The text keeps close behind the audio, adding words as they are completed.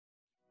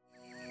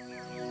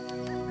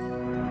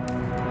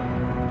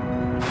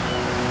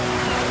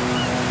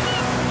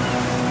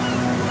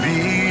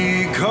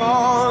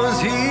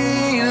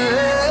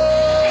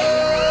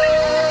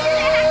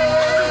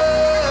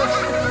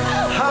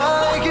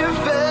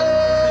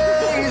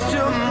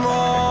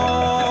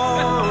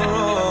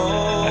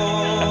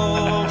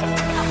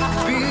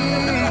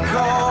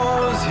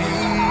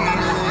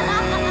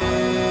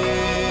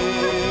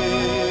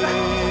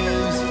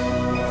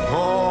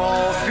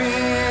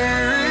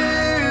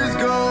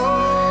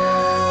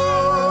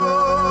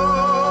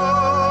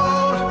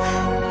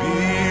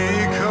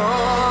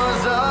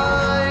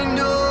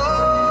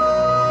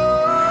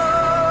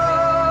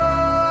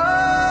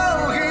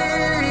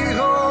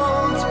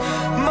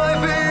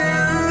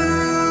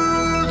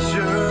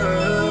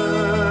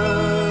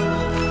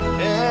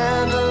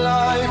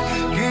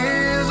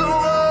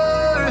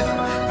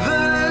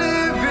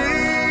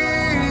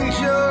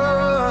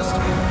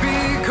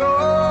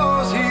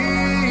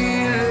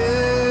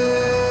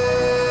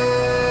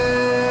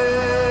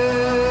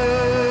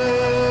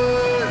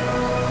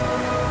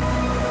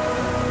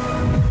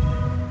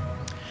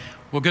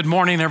Well, good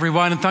morning,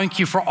 everyone, and thank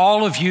you for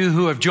all of you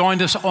who have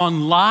joined us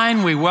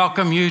online. We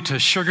welcome you to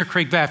Sugar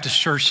Creek Baptist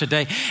Church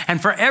today.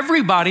 And for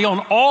everybody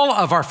on all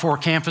of our 4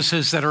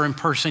 campuses that are in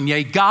person,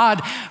 yay,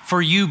 God,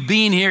 for you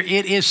being here.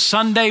 It is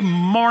Sunday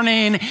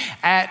morning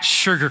at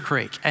Sugar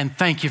Creek, and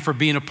thank you for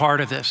being a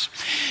part of this.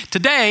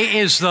 Today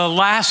is the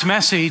last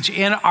message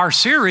in our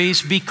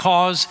series,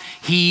 Because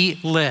He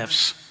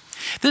Lives.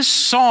 This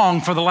song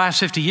for the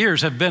last 50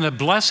 years have been a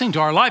blessing to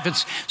our life.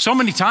 It's so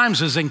many times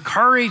has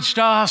encouraged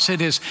us.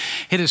 It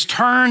has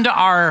turned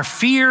our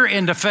fear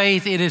into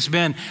faith. It has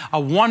been a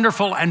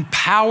wonderful and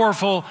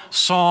powerful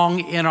song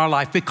in our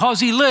life.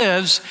 Because He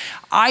lives,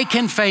 I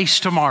can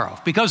face tomorrow.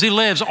 Because He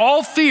lives,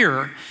 all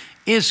fear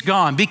is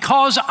gone.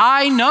 Because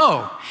I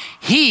know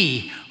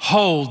He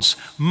holds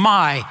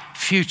my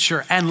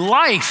future, and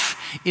life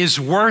is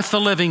worth the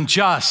living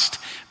just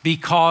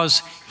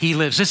because He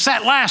lives. It's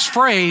that last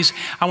phrase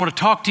I want to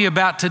talk to you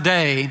about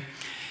today,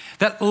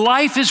 that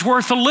life is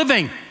worth the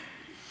living.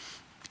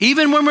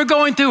 Even when we're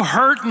going through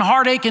hurt and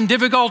heartache and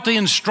difficulty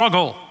and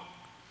struggle,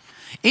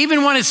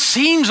 even when it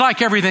seems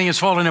like everything is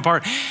falling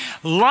apart,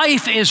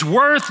 life is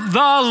worth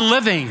the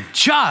living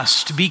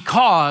just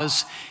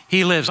because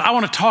He lives. I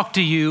want to talk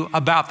to you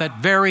about that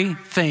very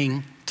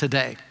thing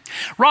today.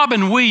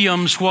 Robin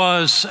Williams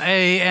was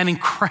an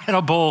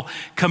incredible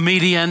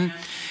comedian.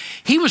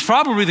 He was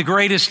probably the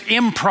greatest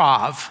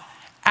improv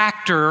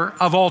actor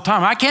of all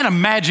time. I can't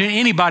imagine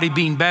anybody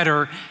being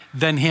better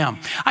than him.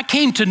 I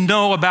came to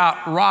know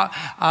about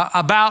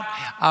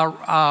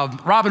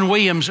Robin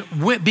Williams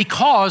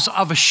because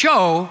of a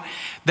show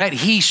that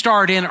he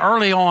starred in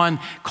early on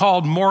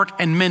called Mork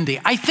and Mindy.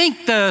 I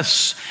think that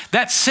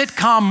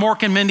sitcom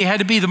Mork and Mindy had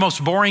to be the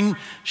most boring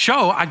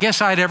show I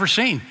guess I'd ever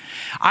seen.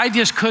 I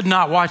just could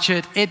not watch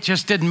it. It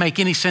just didn't make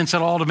any sense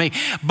at all to me.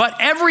 But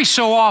every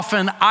so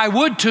often I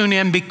would tune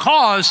in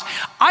because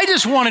I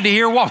just wanted to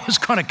hear what was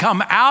going to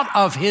come out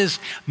of his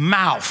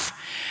mouth.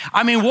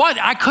 I mean,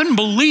 I couldn't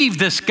believe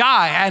this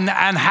guy and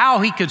how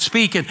he could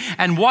speak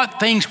and what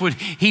things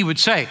he would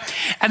say.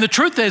 And the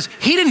truth is,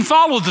 he didn't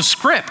follow the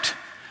script.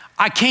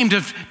 I came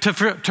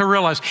to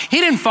realize he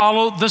didn't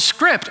follow the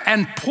script.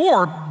 And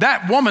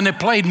that woman that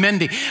played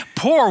Mindy,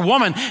 poor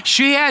woman,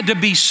 she had to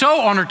be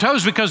so on her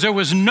toes because there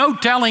was no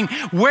telling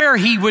where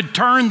he would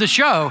turn the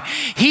show.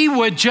 He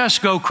would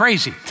just go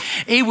crazy.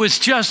 He was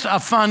just a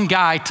fun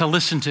guy to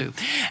listen to.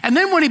 And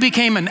then when he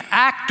became an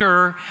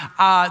actor,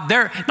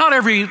 not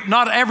every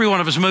one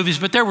of his movies,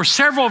 but there were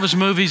several of his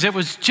movies that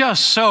was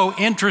just so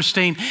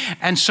interesting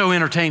and so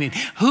entertaining.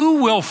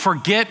 Who will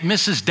forget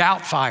Mrs.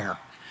 Doubtfire?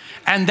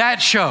 And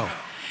that show,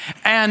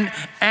 and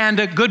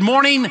Good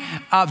Morning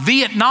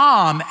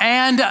Vietnam,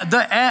 and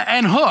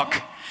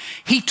Hook.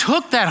 He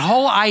took that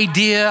whole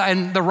idea,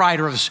 and the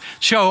writer of the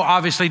show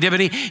obviously did, but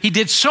he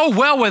did so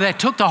well with it,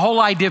 took the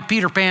whole idea of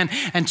Peter Pan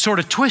and sort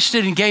of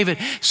twisted and gave it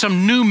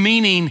some new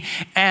meaning,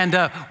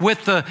 and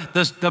with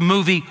the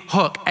movie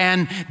Hook,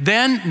 and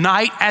then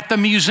Night at the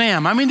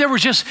Museum. I mean, there were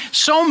just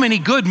so many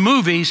good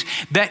movies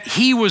that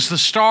he was the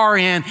star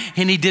in,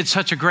 and he did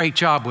such a great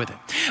job with it.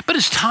 But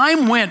as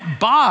time went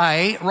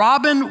by,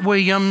 Robin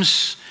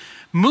Williams'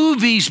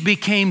 movies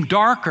became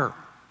darker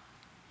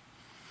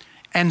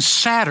and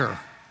sadder,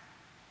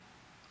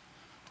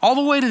 all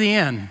the way to the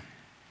end.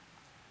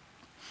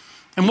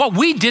 And what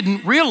we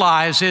didn't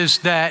realize is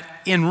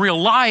that in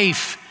real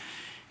life,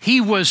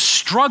 he was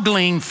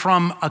struggling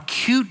from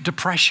acute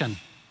depression,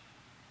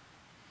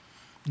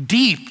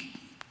 deep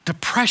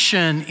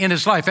depression in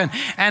his life,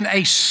 and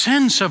a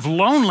sense of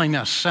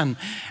loneliness and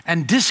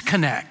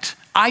disconnect,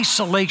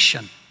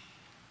 isolation.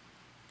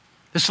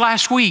 This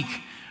last week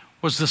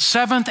was the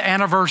 7th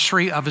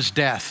anniversary of his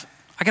death.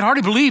 I can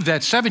hardly believe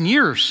that 7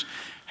 years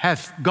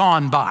have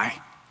gone by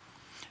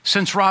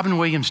since Robin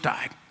Williams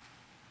died.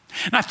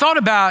 And I thought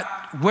about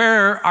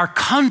where our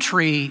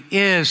country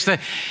is, that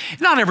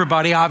not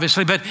everybody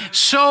obviously, but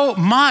so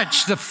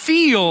much the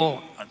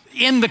feel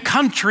in the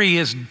country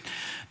is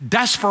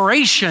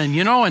desperation,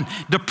 and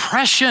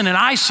depression and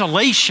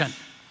isolation.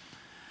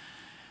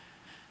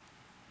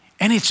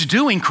 And it's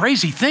doing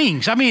crazy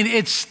things. I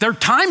mean, there are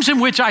times in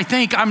which I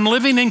think I'm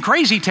living in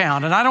crazy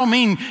town, and I don't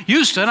mean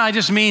Houston, I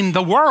just mean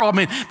the world,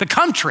 the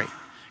country.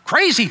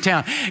 Crazy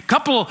town. A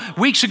couple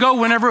weeks ago,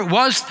 whenever it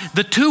was,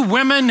 the 2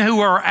 women who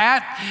were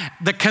at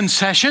the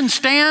concession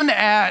stand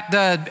at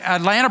the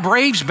Atlanta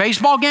Braves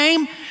baseball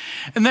game,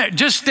 and they're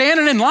just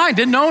standing in line,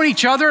 didn't know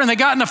each other, and they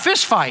got in a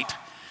fist fight.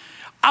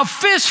 A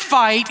fist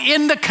fight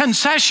in the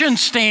concession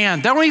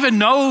stand. They don't even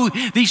know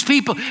these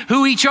people,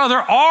 who each other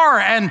are.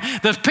 And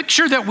the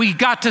picture that we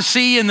got to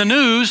see in the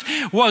news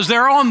was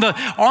they're on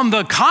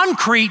the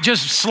concrete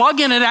just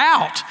slugging it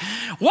out.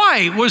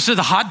 Why? Was the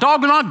hot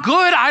dog not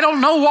good? I don't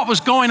know what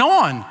was going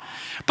on.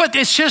 But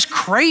it's just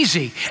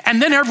crazy.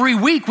 And then every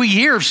week we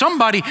hear of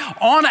somebody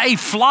on a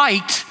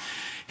flight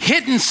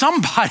hitting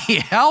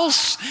somebody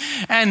else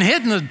and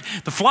hitting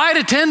the flight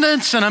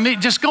attendants, and I mean,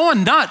 just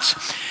going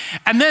nuts.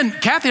 And then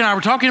Kathy and I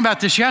were talking about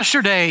this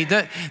yesterday,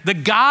 the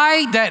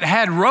guy that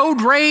had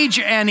road rage,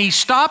 and he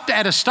stopped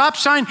at a stop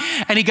sign,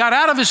 and he got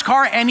out of his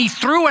car, and he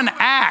threw an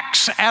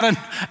axe at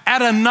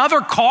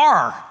another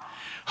car.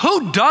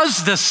 Who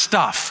does this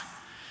stuff?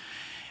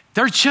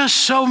 There's just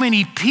so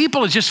many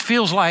people. It just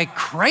feels like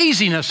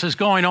craziness is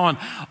going on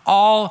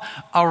all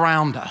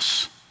around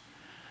us.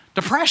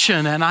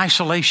 Depression and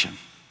isolation.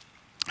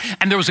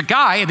 And there was a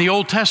guy in the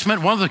Old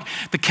Testament, one of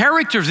the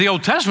characters of the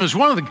Old Testament is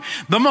one of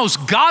the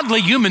most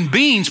godly human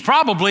beings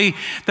probably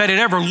that had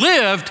ever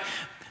lived.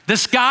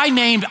 This guy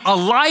named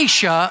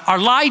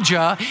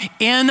Elijah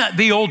in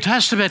the Old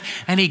Testament,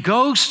 and he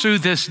goes through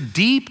this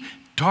deep,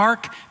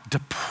 dark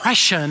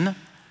depression.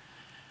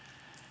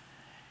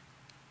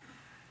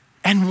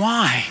 And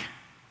why?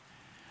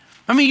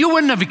 I mean, you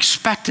wouldn't have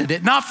expected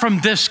it, not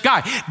from this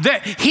guy.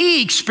 That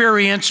he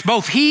experienced,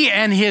 both he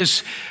and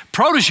his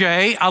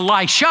protege,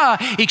 Elisha,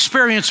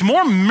 experienced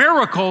more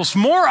miracles,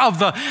 more of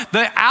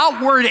the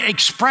outward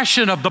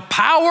expression of the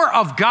power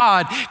of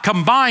God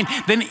combined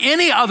than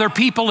any other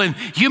people in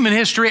human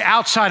history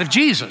outside of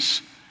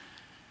Jesus.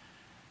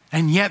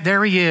 And yet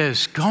there he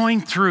is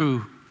going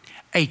through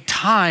a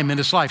time in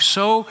his life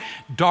so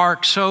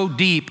dark, so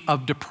deep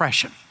of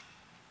depression.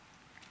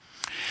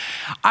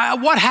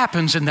 What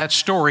happens in that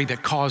story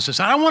that causes?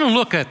 I want to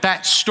look at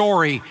that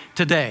story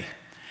today.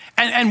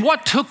 And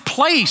what took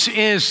place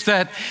is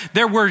that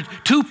there were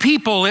two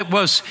people. It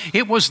was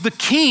the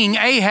king,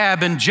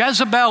 Ahab, and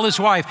Jezebel, his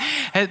wife,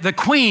 the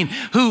queen,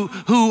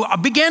 who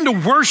began to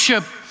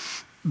worship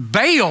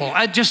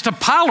Baal, just a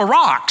pile of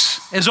rocks,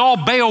 as all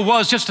Baal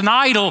was, just an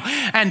idol,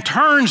 and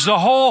turns the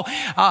whole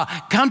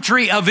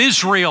country of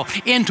Israel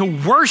into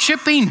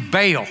worshiping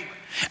Baal.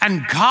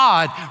 And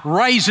God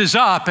rises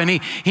up and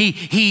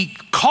he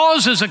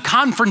causes a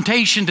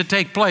confrontation to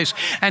take place.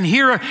 And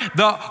here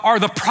are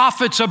the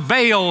prophets of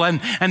Baal,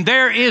 and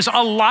there is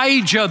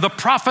Elijah, the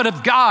prophet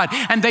of God,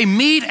 and they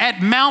meet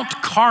at Mount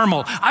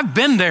Carmel. I've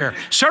been there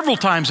several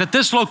times at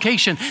this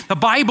location. The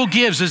Bible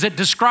gives as it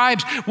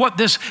describes what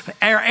this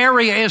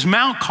area is,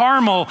 Mount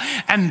Carmel,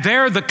 and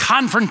there the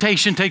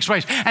confrontation takes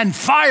place, and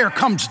fire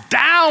comes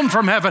down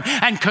from heaven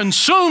and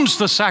consumes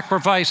the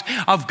sacrifice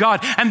of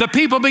God. And the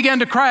people begin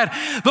to cry out,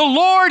 "The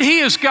Lord, He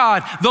is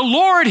God. The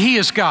Lord, He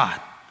is God."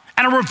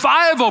 And a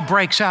revival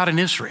breaks out in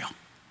Israel.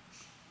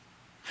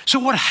 So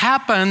what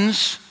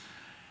happens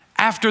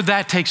after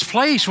that takes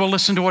place? Well,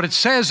 listen to what it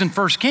says in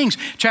 1 Kings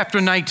chapter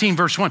 19,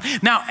 verse 1.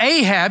 Now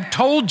Ahab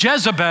told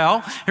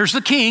Jezebel, here's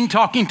the king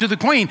talking to the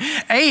queen,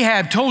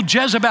 Ahab told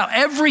Jezebel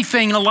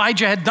everything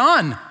Elijah had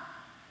done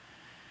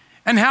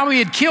and how he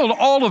had killed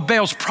all of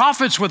Baal's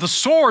prophets with a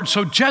sword.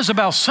 So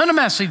Jezebel sent a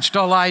message to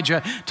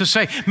Elijah to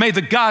say, "May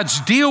the gods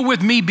deal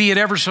with me, be it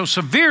ever so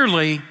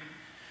severely,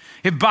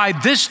 if by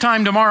this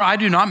time tomorrow I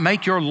do not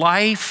make your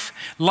life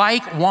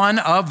like one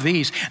of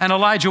these." And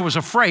Elijah was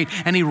afraid,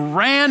 and he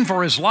ran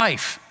for his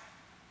life.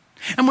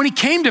 And when he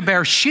came to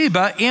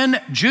Beersheba in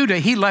Judah,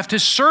 he left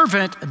his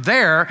servant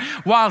there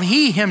while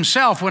he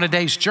himself went a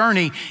day's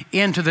journey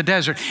into the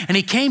desert. And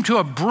he came to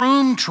a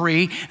broom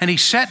tree, and he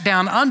sat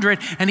down under it,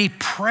 and he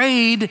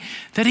prayed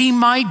that he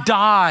might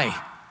die.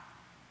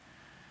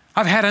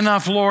 "I've had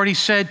enough, Lord," he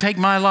said. "Take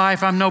my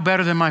life. I'm no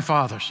better than my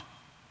father's."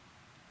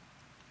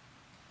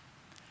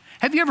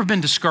 Have you ever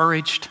been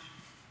discouraged?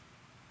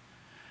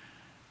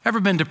 Ever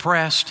been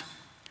depressed?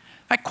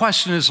 That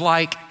question is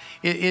like,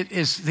 it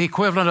is the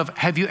equivalent of,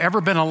 have you ever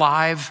been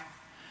alive?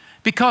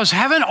 Because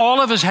haven't all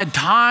of us had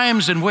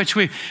times in which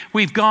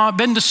we've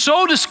been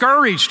so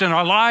discouraged in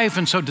our life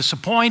and so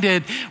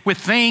disappointed with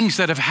things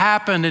that have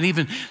happened and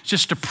even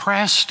just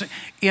depressed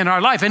in our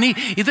life? And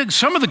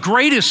some of the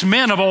greatest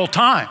men of all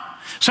time,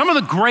 some of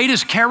the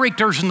greatest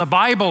characters in the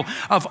Bible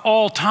of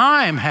all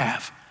time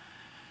have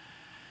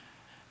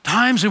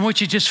times in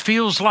which it just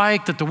feels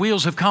like that the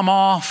wheels have come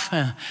off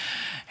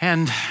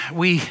and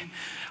we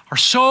are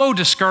so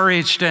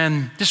discouraged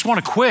and just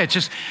want to quit.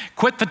 Just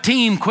quit the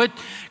team, quit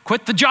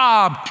the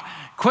job,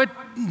 quit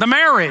the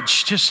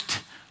marriage. Just,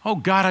 oh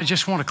God, I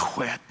just want to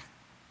quit.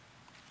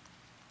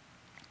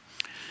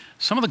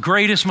 Some of the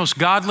greatest, most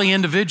godly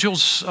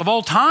individuals of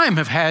all time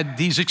have had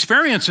these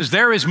experiences.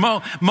 There is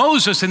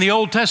Moses in the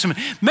Old Testament,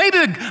 maybe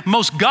the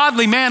most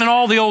godly man in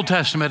all the Old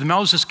Testament. And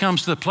Moses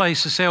comes to the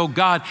place to say, "Oh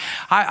God,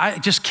 I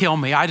just kill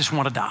me. I just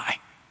want to die."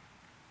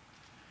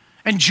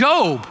 And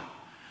Job,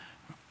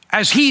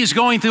 as he is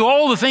going through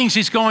all the things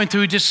he's going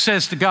through, just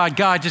says to God,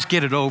 "God, just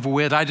get it over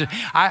with. I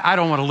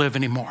don't want to live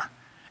anymore."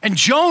 And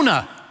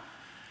Jonah,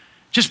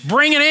 "Just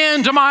bring an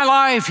end to my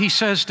life," he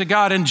says to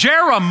God. And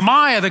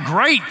Jeremiah, the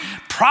great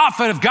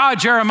prophet of God,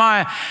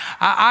 Jeremiah,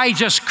 "I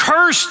just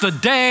cursed the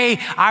day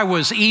I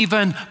was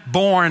even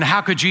born.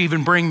 How could you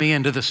even bring me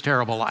into this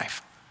terrible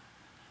life?"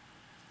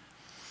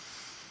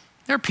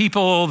 There are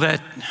people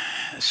that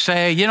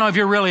say, if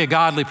you're really a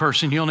godly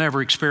person, you'll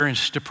never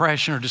experience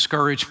depression or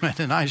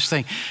discouragement. And I just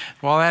think,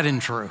 well, that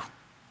isn't true.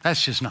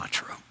 That's just not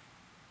true.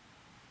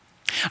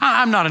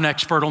 I'm not an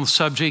expert on the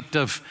subject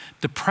of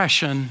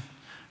depression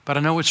but I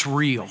know it's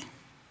real.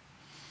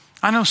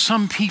 I know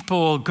some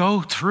people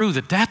go through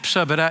the depths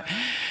of it.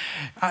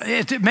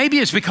 Maybe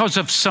it's because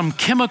of some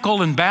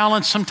chemical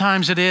imbalance.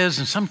 Sometimes it is,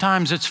 and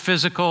sometimes it's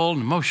physical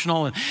and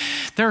emotional. And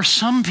there are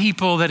some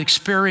people that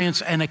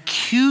experience an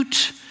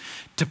acute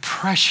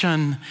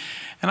depression.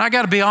 And I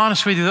got to be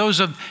honest with you, those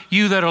of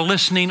you that are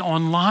listening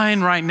online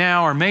right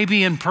now or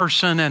maybe in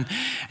person,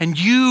 and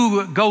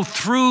you go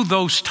through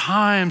those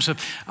times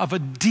of a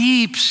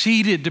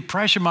deep-seated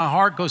depression, my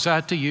heart goes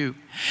out to you.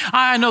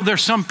 I know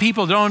there's some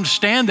people that don't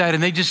understand that,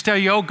 and they just tell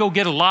you, oh, go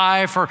get a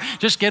life or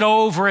just get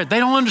over it. They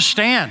don't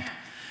understand.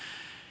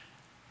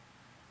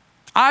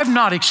 I've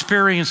not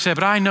experienced that,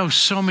 but I know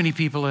so many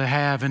people that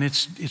have, and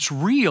it's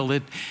real.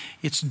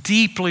 It's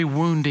deeply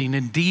wounding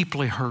and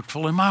deeply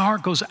hurtful, and my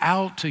heart goes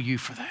out to you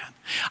for that.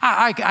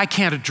 I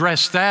can't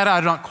address that.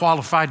 I'm not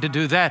qualified to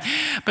do that.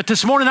 But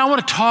this morning, I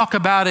want to talk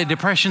about a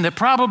depression that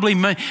probably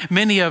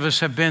many of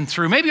us have been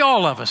through. Maybe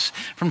all of us,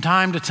 from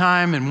time to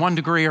time, in one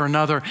degree or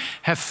another,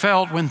 have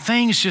felt when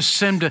things just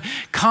seem to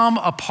come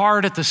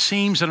apart at the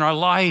seams in our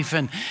life,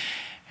 and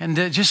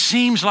it just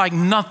seems like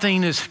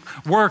nothing is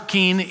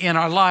working in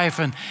our life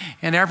and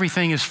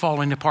everything is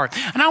falling apart.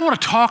 And I want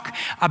to talk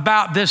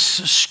about this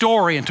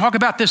story and talk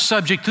about this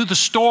subject through the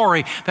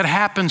story that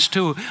happens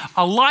to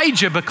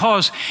Elijah,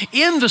 because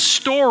in the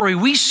story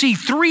we see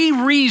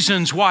 3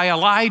 reasons why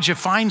Elijah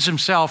finds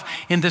himself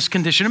in this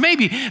condition. And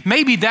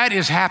maybe that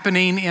is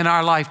happening in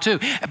our life too.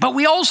 But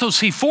we also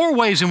see 4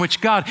 ways in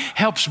which God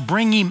helps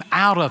bring him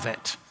out of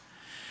it.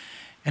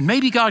 And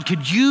maybe God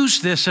could use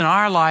this in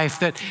our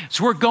life, that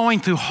as we're going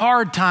through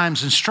hard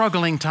times and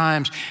struggling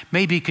times,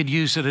 maybe He could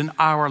use it in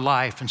our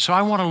life. And so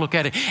I want to look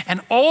at it.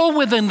 And all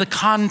within the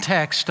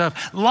context of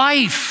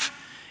life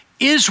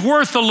is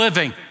worth the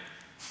living.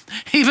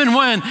 Even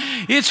when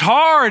it's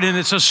hard and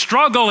it's a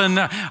struggle and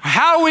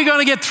how are we going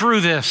to get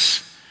through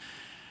this?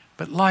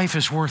 But life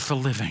is worth the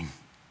living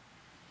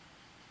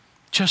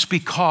just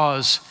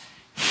because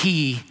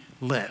He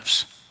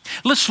lives.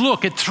 Let's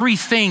look at 3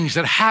 things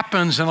that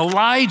happens in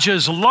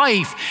Elijah's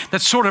life that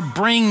sort of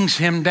brings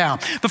him down.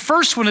 The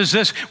first one is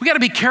this: we got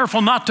to be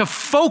careful not to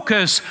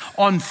focus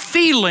on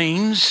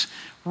feelings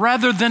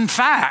rather than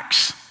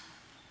facts.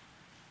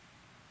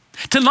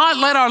 To not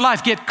let our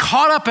life get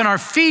caught up in our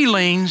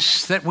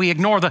feelings that we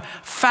ignore the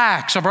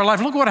facts of our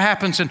life. Look what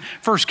happens in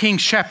 1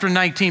 Kings chapter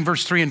 19,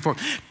 verse 3 and 4.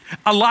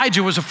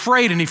 Elijah was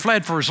afraid and he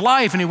fled for his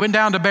life, and he went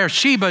down to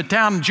Beersheba, a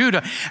town in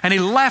Judah, and he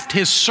left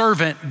his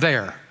servant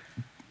there.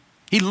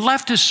 He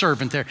left his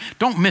servant there.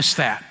 Don't miss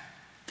that.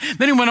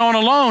 Then he went on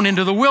alone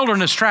into the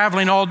wilderness,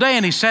 traveling all day,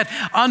 and he sat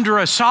under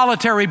a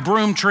solitary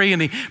broom tree,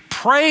 and he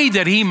prayed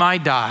that he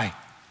might die.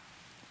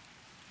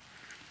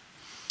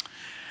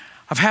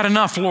 I've had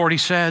enough, Lord, he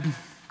said.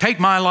 Take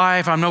my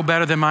life. I'm no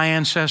better than my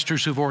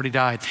ancestors who've already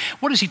died.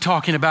 What is he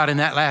talking about in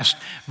that last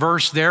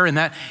verse there, in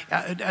that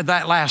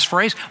last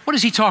phrase? What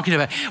is he talking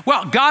about?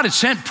 Well, God had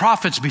sent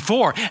prophets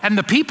before, and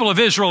the people of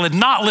Israel had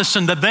not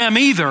listened to them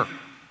either.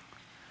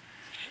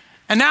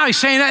 And now he's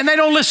saying that, and they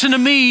don't listen to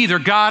me either,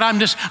 God.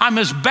 I'm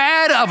as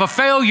bad of a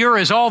failure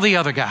as all the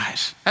other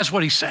guys. That's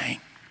what he's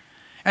saying.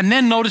 And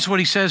then notice what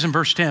he says in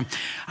verse 10.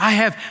 I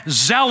have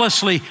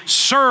zealously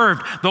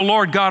served the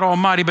Lord God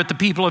Almighty, but the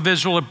people of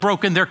Israel have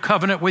broken their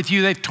covenant with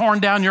you. They've torn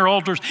down your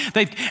altars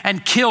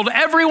and killed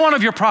every one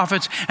of your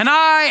prophets. And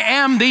I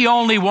am the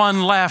only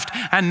one left.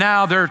 And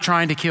now they're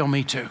trying to kill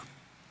me too.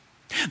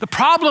 The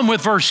problem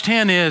with verse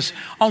 10 is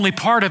only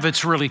part of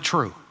it's really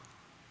true.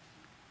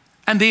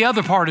 And the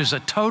other part is a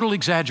total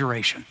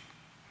exaggeration.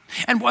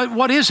 And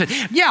what is it?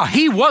 Yeah,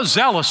 he was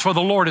zealous for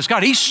the Lord his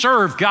God. He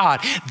served God.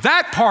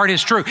 That part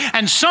is true.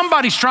 And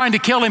somebody's trying to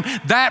kill him.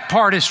 That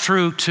part is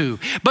true too.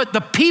 But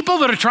the people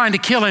that are trying to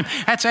kill him,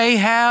 that's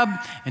Ahab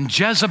and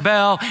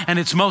Jezebel, and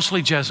it's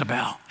mostly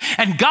Jezebel.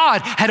 And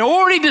God had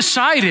already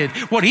decided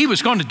what he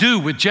was going to do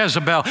with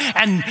Jezebel.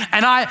 And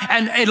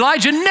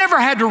Elijah never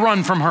had to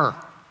run from her.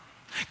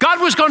 God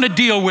was going to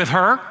deal with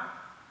her.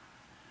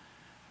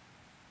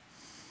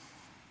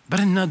 But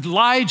in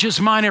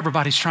Elijah's mind,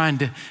 everybody's trying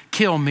to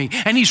kill me.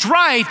 And he's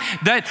right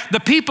that the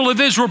people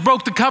of Israel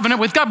broke the covenant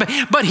with God,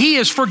 but he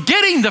is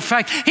forgetting the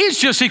fact he's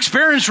just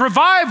experienced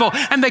revival.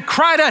 And they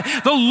cried out,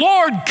 the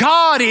Lord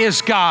God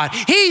is God.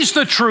 He's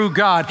the true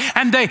God.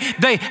 And they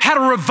had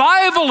a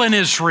revival in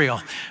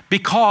Israel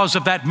because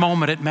of that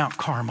moment at Mount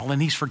Carmel.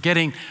 And he's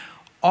forgetting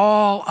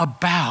all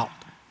about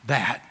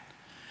that.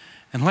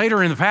 And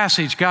later in the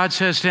passage, God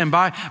says to him,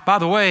 by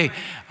the way,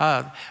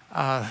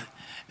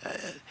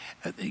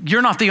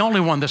 you're not the only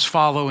one that's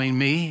following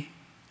me,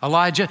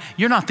 Elijah.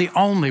 You're not the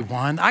only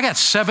one. I got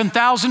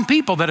 7,000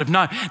 people that have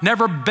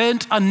never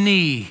bent a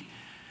knee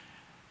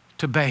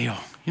to Baal.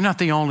 You're not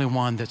the only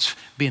one that's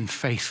being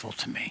faithful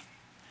to me.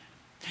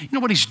 You know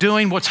what he's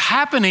doing? What's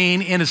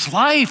happening in his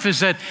life is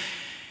that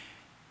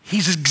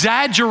he's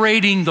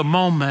exaggerating the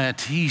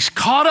moment. He's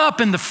caught up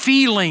in the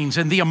feelings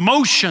and the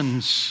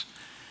emotions.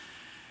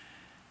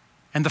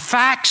 And the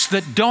facts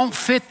that don't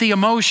fit the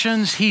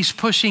emotions, he's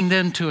pushing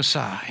them to a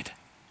side.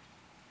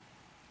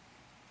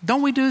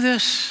 Don't we do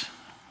this?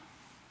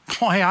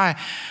 Boy,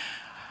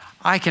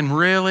 I can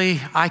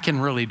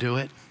really do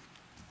it.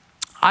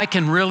 I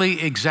can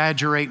really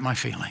exaggerate my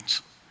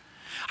feelings.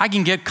 I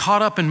can get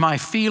caught up in my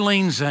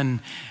feelings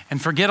and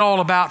forget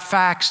all about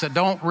facts that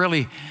don't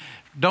really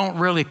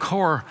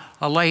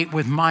correlate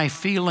with my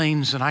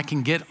feelings, and I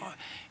can get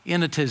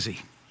in a tizzy.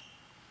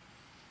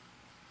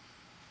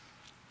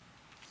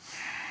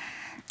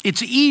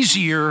 It's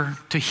easier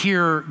to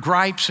hear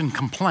gripes and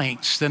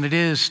complaints than it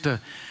is to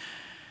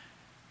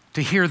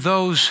hear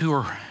those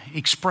who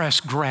express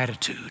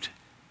gratitude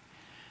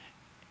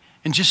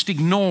and just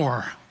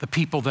ignore the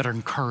people that are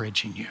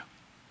encouraging you.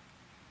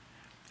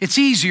 It's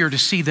easier to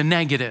see the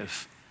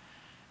negative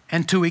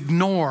and to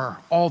ignore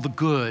all the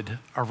good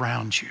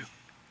around you.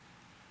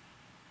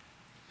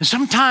 And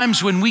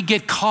sometimes when we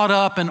get caught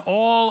up in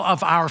all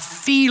of our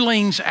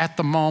feelings at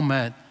the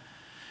moment,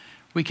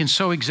 we can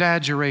so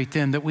exaggerate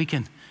them that we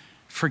can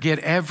forget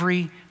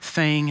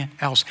everything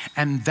else.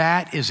 And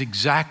that is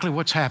exactly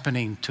what's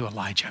happening to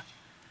Elijah.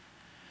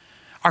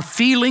 Our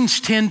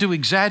feelings tend to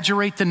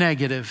exaggerate the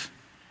negative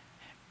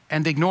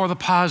and ignore the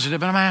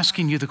positive. And I'm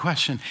asking you the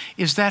question,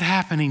 is that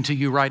happening to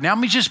you right now? I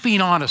mean, just being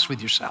honest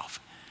with yourself.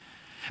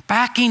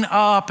 Backing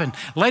up and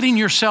letting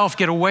yourself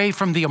get away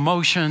from the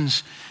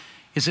emotions.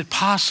 Is it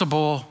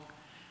possible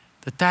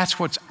that that's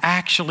what's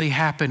actually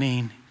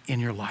happening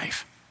in your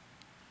life?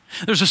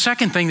 There's a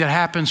second thing that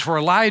happens for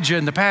Elijah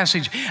in the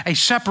passage. A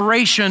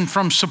separation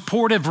from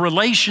supportive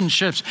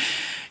relationships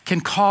can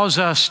cause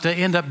us to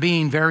end up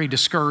being very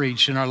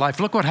discouraged in our life.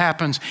 Look what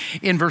happens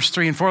in verse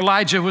 3 and 4.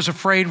 Elijah was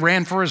afraid,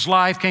 ran for his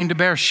life, came to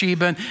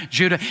Beersheba in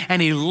Judah,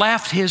 and he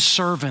left his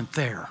servant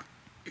there.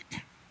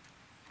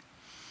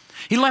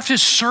 He left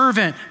his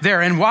servant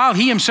there, and while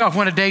he himself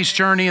went a day's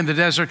journey in the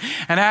desert,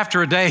 and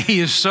after a day, he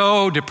is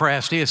so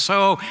depressed, he is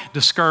so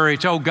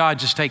discouraged. Oh God,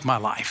 just take my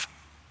life.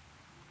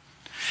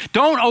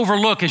 Don't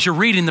overlook, as you're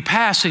reading the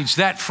passage,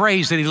 that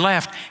phrase that he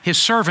left his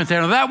servant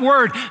there. Now, that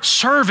word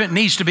servant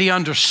needs to be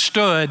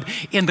understood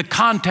in the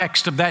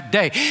context of that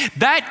day.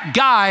 That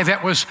guy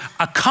that was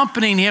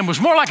accompanying him was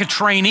more like a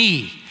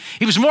trainee.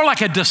 He was more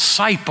like a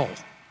disciple.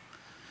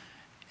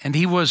 And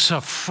he was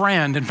a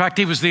friend. In fact,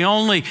 he was the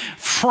only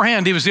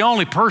friend. He was the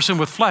only person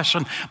with flesh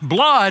and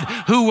blood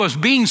who was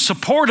being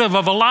supportive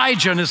of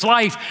Elijah in his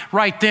life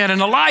right then.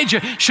 And Elijah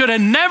should have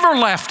never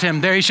left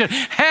him there. He should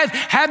have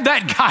had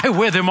that guy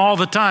with him all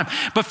the time.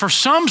 But for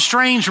some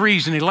strange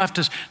reason, he left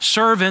his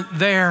servant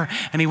there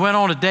and he went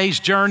on a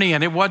day's journey,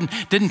 and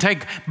didn't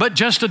take but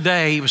just a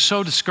day. He was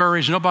so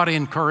discouraged, nobody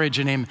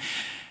encouraging him.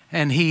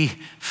 And he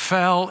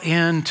fell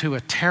into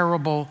a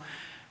terrible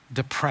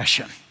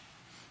depression.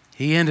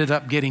 He ended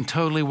up getting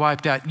totally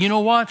wiped out. You know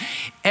what?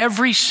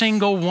 Every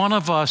single one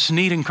of us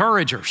need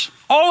encouragers.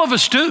 All of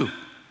us do.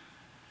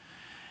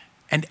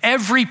 And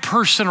every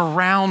person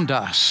around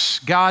us,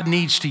 God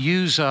needs to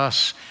use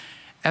us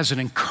as an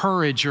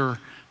encourager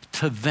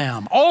to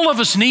them. All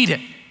of us need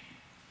it.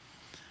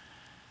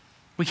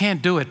 We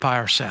can't do it by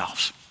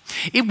ourselves.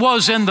 It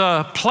was in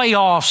the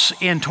playoffs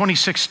in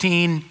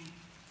 2016.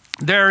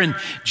 There in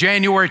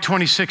January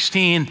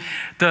 2016,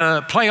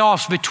 the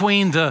playoffs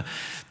between the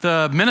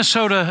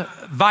Minnesota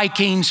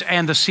Vikings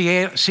and the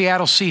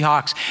Seattle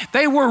Seahawks.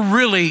 They were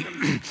really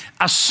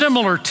a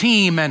similar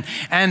team, and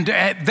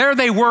there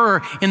they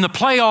were in the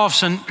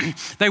playoffs, and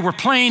they were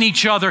playing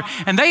each other,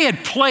 and they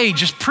had played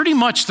just pretty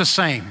much the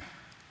same.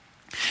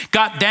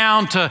 Got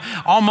down to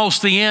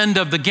almost the end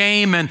of the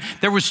game, and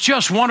there was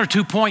just 1 or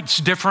 2 points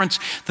difference.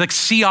 The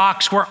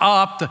Seahawks were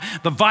up,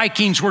 the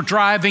Vikings were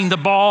driving the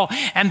ball,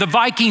 and the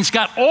Vikings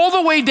got all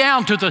the way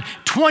down to the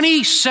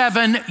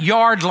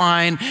 27-yard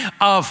line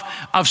of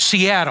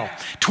Seattle.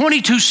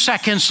 22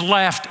 seconds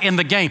left in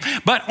the game.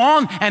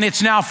 And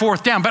it's now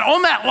 4th down. But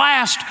on that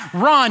last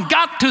run,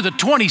 got to the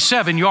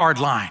 27-yard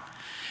line.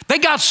 They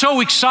got so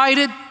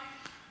excited.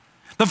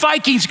 The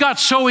Vikings got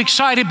so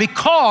excited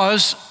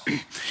because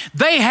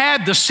they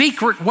had the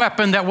secret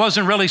weapon that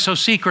wasn't really so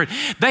secret.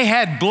 They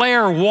had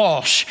Blair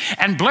Walsh,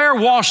 and Blair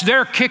Walsh,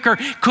 their kicker,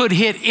 could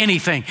hit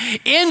anything.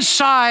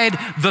 Inside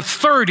the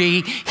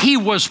 30, he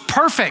was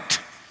perfect.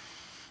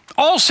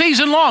 All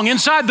season long,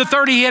 inside the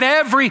 30, he hit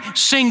every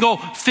single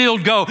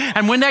field goal.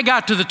 And when they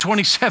got to the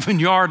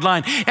 27-yard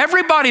line,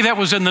 everybody that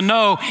was in the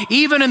know,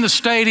 even in the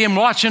stadium,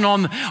 watching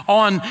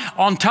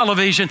on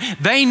television,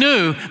 they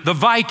knew the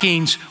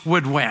Vikings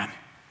would win.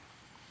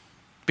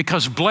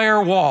 Because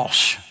Blair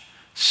Walsh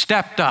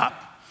stepped up.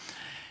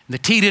 They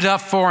teed it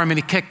up for him, and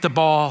he kicked the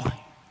ball,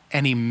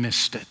 and he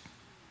missed it.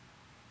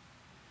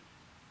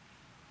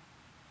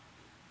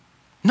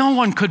 No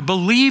one could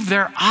believe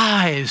their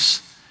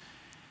eyes.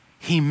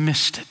 He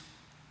missed it.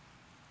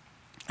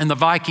 And the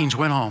Vikings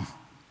went home.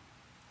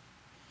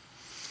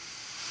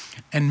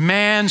 And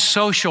man,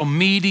 social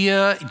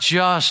media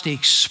just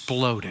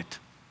exploded.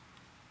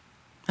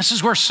 This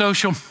is where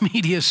social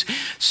media is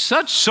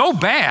so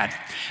bad.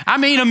 I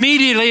mean,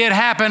 immediately it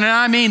happened, and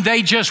I mean,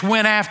 they just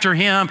went after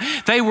him.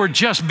 They were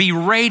just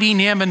berating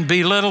him and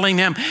belittling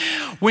him.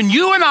 When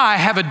you and I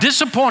have a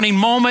disappointing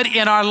moment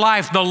in our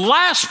life, the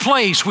last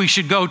place we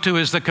should go to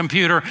is the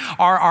computer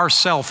or our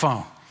cell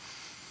phone.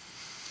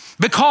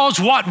 Because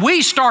what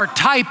we start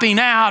typing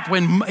out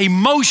when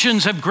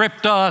emotions have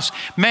gripped us,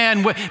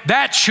 man,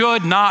 that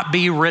should not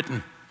be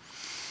written.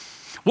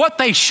 What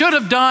they should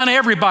have done,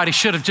 everybody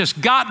should have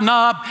just gotten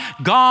up,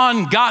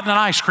 gotten an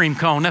ice cream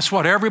cone. That's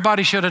what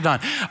everybody should have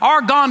done.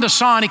 Or gone to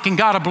Sonic and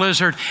got a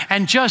blizzard,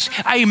 and just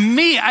a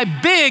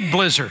big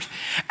blizzard.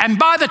 And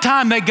by the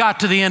time they got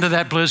to the end of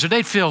that blizzard,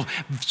 they'd feel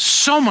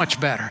so much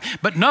better.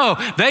 But no,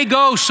 they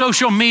go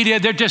social media.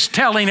 They're just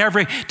telling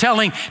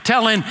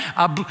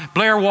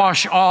Blair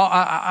Walsh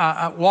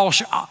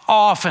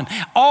off, and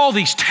all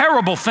these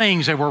terrible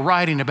things they were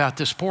writing about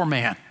this poor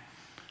man.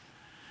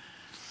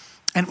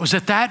 And it was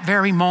at that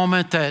very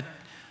moment that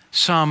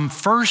some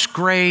first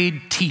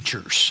grade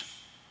teachers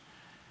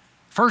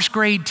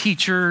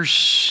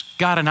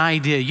got an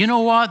idea. You know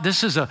what?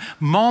 This is a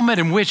moment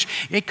in which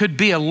it could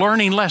be a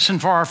learning lesson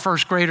for our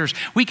first graders.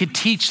 We could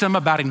teach them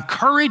about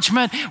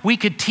encouragement. We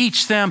could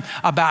teach them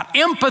about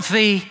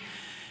empathy.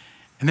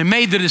 And they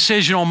made the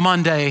decision on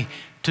Monday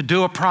to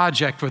do a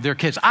project with their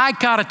kids. I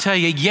gotta tell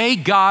you, yay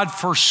God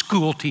for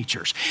school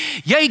teachers.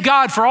 Yay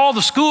God for all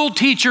the school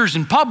teachers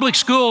in public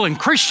school and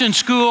Christian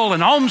school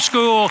and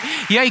homeschool.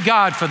 Yay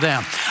God for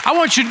them. I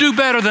want you to do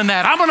better than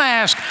that. I'm gonna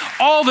ask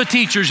all the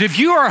teachers, if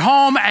you are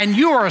home and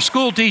you are a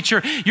school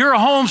teacher, you're a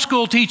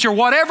homeschool teacher,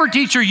 whatever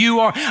teacher you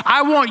are,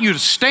 I want you to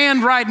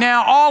stand right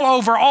now all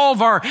over all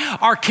of our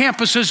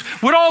campuses.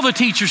 Would all the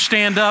teachers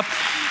stand up?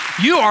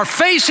 You are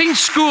facing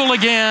school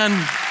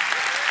again.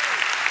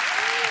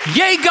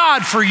 Yay,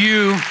 God, for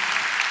you.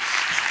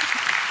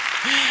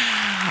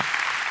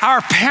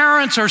 Our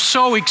parents are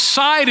so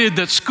excited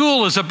that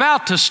school is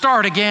about to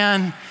start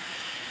again.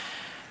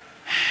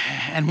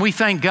 And we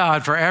thank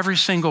God for every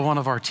single one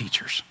of our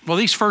teachers. Well,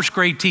 these first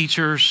grade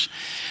teachers,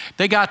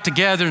 they got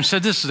together and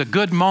said, this is a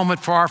good moment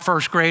for our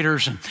first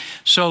graders. And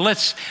so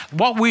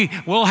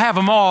we'll have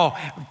them all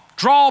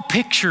draw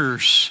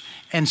pictures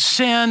and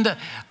send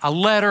a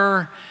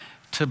letter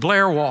to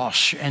Blair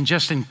Walsh and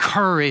just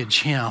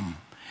encourage him.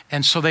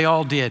 And so they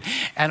all did.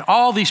 And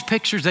all these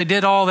pictures, they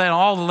did all that,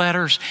 all the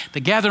letters, they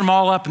gathered them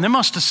all up, and they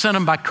must have sent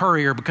them by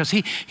courier because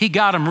he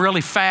got them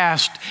really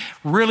fast,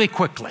 really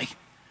quickly.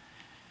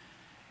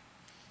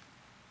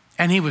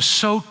 And he was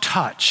so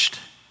touched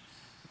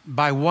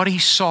by what he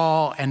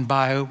saw and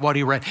by what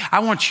he read. I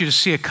want you to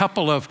see a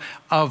couple of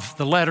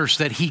the letters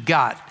that he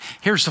got.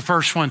 Here's the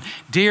first one.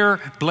 Dear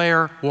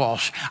Blair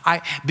Walsh,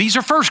 these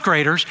are first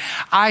graders.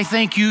 I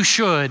think you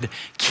should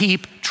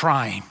keep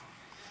trying.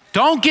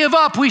 Don't give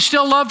up. We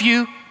still love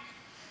you.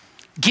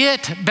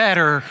 Get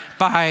better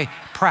by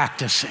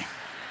practicing.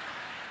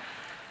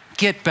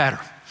 Get better.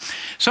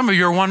 Some of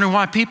you are wondering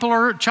why people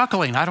are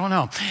chuckling. I don't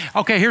know.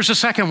 Okay, here's the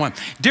second one.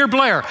 Dear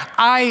Blair,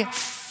 I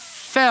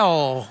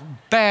fell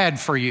bad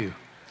for you.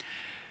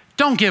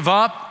 Don't give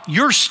up.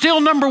 You're still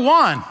number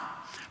one.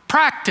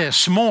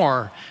 Practice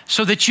more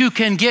so that you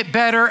can get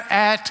better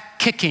at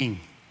kicking.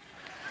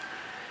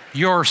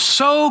 You're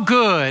so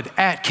good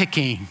at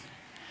kicking.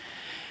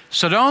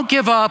 So don't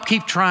give up,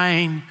 keep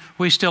trying.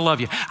 We still love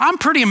you. I'm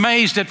pretty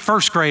amazed at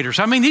first graders.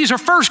 I mean, these are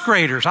first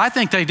graders. I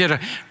think they did a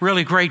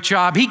really great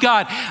job. He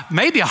got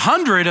maybe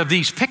 100 of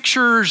these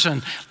pictures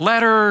and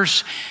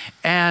letters,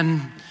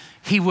 and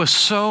he was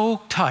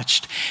so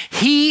touched.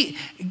 He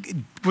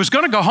was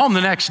going to go home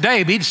the next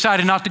day, but he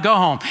decided not to go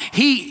home.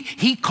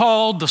 He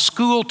called the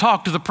school,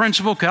 talked to the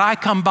principal, could I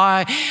come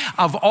by?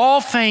 Of all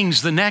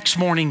things, the next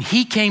morning,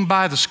 he came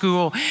by the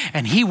school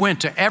and he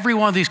went to every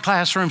one of these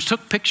classrooms,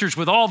 took pictures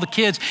with all the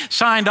kids,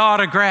 signed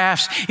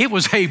autographs. It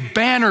was a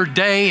banner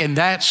day in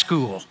that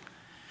school.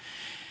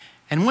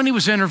 And when he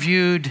was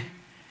interviewed,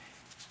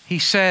 he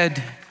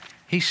said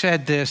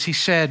this, he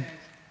said,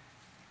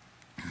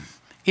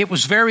 it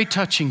was very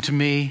touching to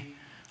me.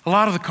 A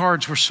lot of the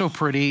cards were so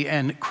pretty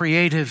and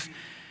creative,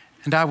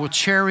 and I will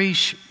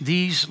cherish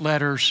these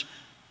letters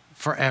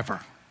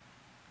forever.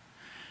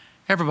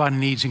 Everybody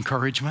needs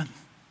encouragement.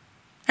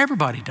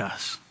 Everybody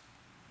does.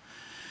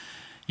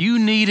 You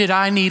need it,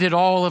 I need it,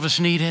 all of us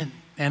need it,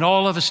 and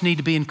all of us need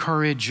to be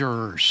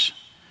encouragers.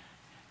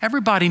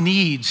 Everybody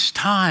needs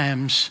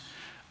times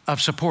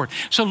of support.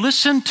 So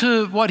listen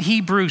to what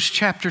Hebrews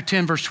chapter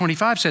 10, verse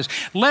 25 says.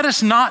 Let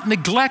us not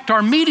neglect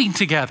our meeting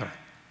together.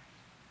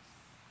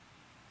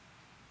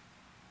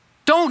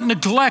 Don't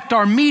neglect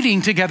our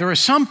meeting together as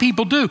some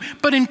people do,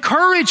 but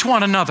encourage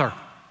one another,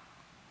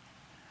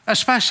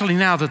 especially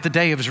now that the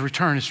day of his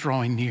return is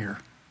drawing near.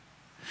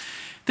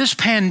 This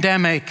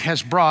pandemic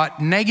has brought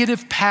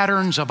negative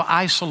patterns of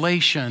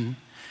isolation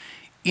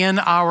in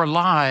our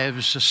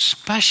lives,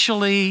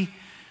 especially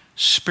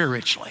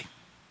spiritually.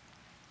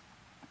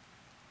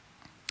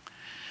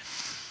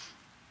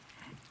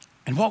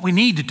 And what we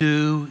need to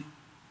do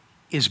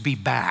is be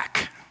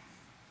back.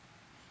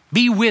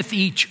 Be with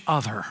each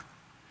other.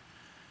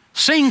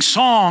 Sing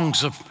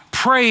songs of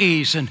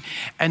praise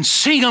and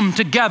sing them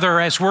together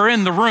as we're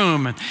in the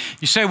room. And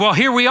you say, well,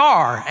 here we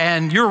are.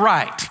 And you're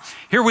right.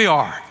 Here we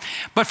are.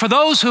 But for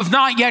those who have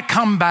not yet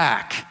come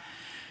back,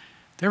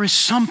 There is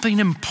something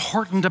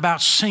important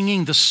about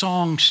singing the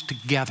songs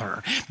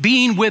together,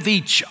 being with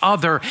each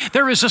other.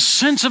 There is a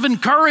sense of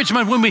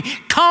encouragement when we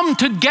come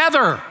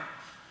together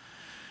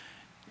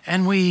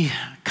and we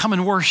come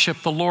and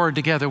worship the Lord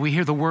together. We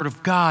hear the word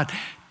of God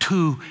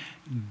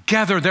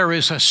together. There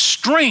is a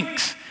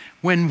strength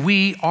when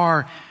we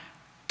are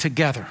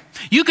together.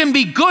 You can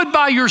be good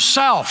by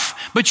yourself,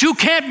 but you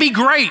can't be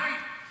great.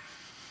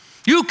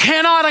 You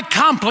cannot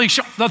accomplish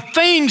the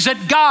things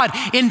that God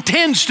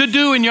intends to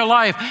do in your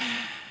life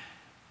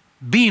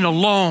being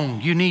alone.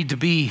 You need to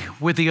be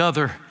with the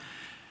other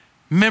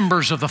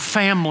members of the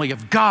family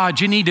of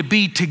God. You need to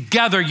be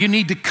together. You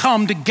need to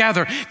come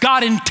together.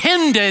 God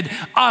intended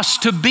us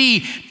to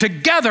be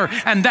together,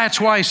 and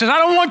that's why he says, I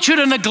don't want you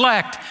to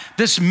neglect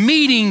this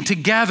meeting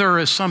together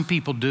as some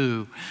people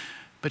do,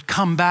 but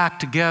come back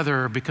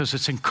together because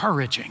it's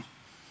encouraging.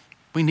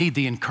 We need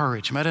the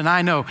encouragement. And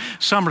I know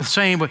some are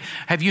saying, well,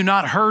 have you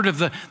not heard of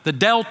the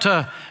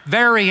Delta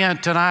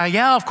variant? And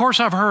yeah, of course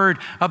I've heard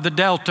of the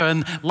Delta.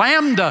 And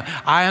Lambda,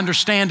 I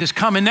understand, is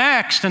coming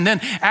next. And then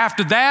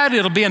after that,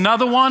 it'll be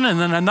another one and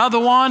then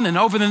another one. And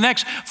over the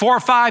next 4 or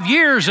 5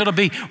 years, it'll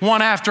be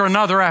one after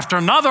another after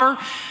another.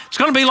 It's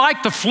going to be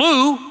like the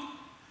flu.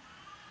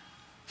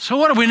 So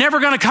what, are we never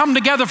going to come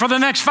together for the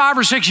next 5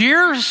 or 6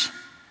 years?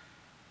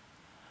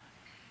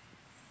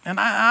 And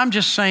I'm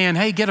just saying,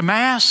 hey, get a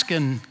mask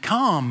and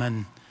come.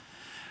 And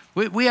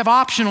we have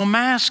optional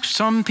masks.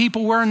 Some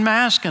people wearing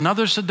masks and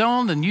others that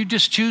don't. And you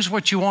just choose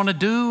what you want to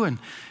do.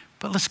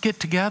 But let's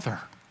get together.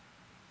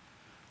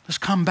 Let's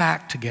come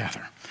back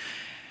together.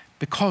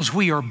 Because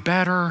we are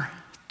better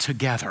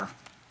together.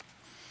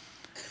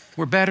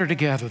 We're better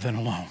together than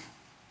alone.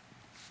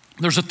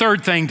 There's a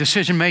third thing,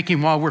 decision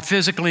making while we're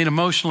physically and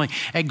emotionally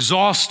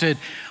exhausted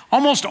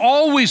almost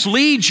always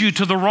leads you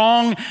to the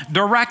wrong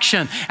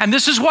direction. And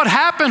this is what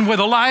happened with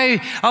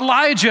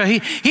Elijah.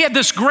 He had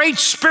this great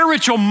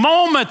spiritual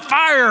moment.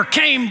 Fire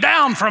came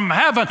down from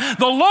heaven.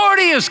 The Lord,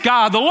 He is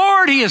God. The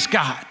Lord, He is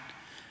God.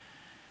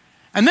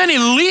 And then he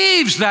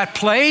leaves that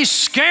place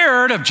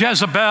scared of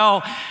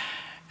Jezebel.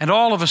 And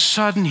all of a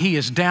sudden, he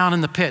is down in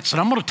the pits. And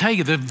I'm going to tell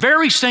you, the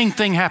very same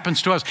thing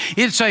happens to us.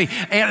 It's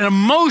an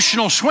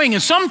emotional swing.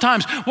 And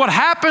sometimes what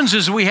happens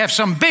is we have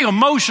some big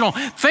emotional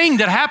thing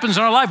that happens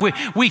in our life.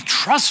 We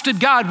trusted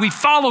God. We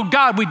followed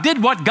God. We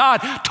did what God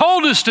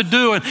told us to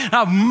do. And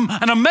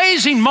an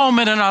amazing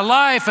moment in our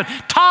life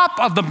at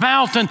top of the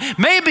mountain.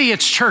 Maybe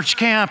it's church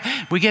camp.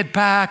 We get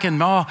back and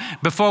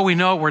before we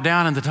know it, we're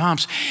down in the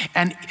dumps.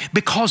 And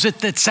because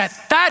it's at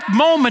that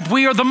moment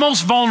we are the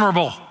most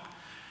vulnerable.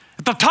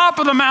 At the top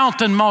of the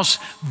mountain,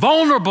 most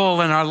vulnerable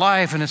in our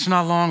life, and it's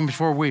not long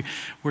before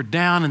we're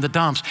down in the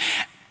dumps.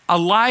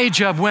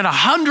 Elijah went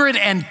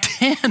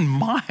 110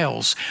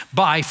 miles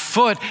by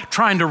foot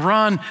trying to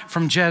run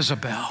from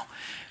Jezebel,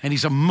 and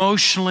he's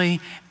emotionally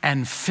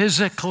and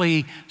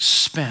physically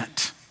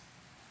spent.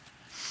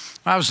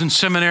 I was in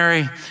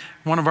seminary.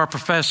 One of our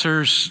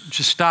professors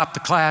just stopped the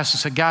class and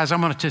said, guys,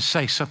 I'm going to just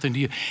say something to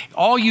you.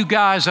 All you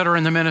guys that are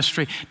in the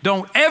ministry,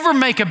 don't ever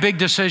make a big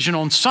decision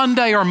on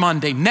Sunday or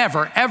Monday.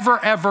 Never,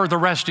 ever, ever the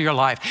rest of your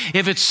life.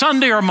 If it's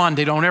Sunday or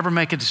Monday, don't ever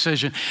make a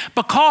decision.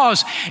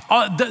 Because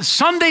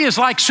Sunday is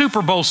like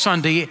Super Bowl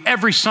Sunday,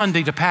 every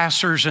Sunday to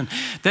pastors, and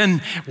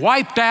then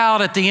wiped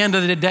out at the end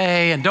of the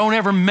day. And don't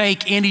ever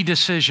make any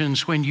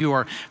decisions when you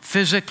are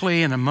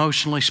physically and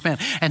emotionally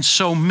spent. And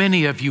so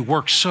many of you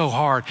work so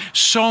hard,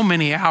 so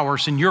many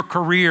hours in your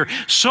career,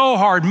 so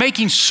hard,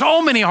 making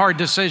so many hard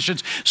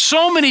decisions,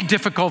 so many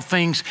difficult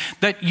things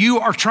that you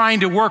are trying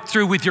to work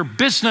through with your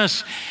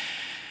business.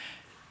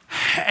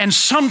 And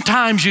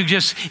sometimes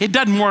it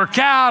doesn't work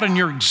out and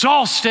you're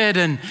exhausted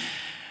and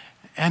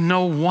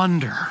no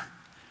wonder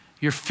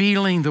you're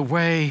feeling the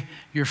way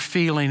you're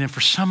feeling. And for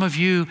some of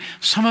you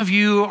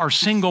are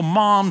single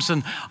moms,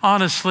 and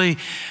honestly,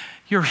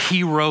 you're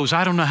heroes.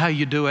 I don't know how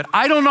you do it.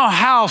 I don't know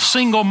how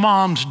single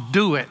moms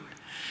do it.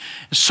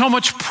 So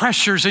much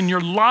pressures in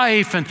your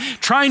life and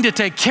trying to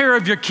take care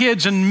of your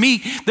kids and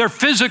meet their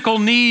physical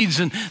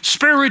needs and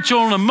spiritual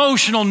and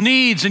emotional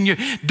needs, and you're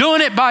doing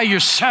it by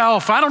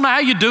yourself. I don't know how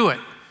you do it.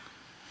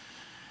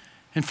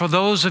 And for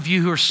those of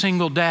you who are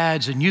single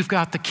dads and you've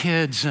got the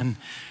kids, and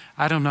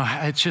I don't know,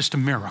 it's just a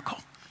miracle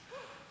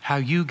how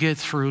you get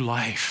through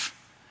life.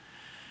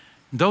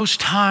 Those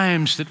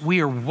times that we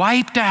are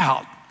wiped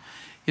out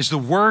is the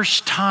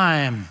worst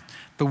time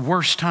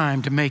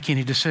to make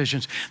any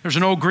decisions. There's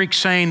an old Greek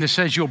saying that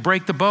says you'll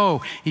break the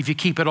bow if you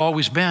keep it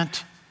always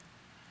bent.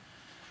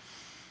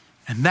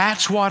 And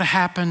that's what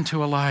happened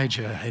to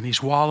Elijah, and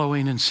he's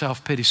wallowing in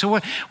self-pity. So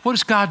what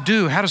does God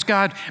do? How does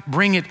God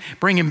bring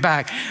him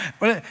back?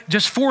 Well,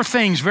 just 4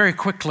 things very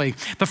quickly.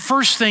 The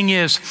first thing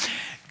is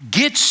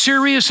Get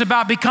serious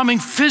about becoming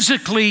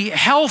physically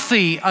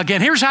healthy again.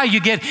 Here's how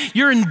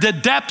you're in the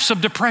depths of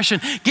depression.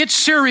 Get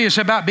serious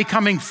about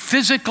becoming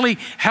physically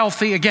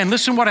healthy again.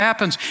 Listen what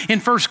happens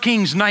in 1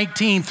 Kings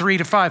 19,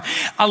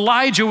 3-5.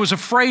 Elijah was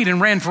afraid and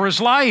ran for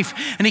his life,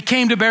 and he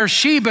came to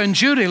Beersheba in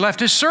Judah. He left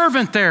his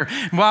servant there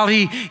while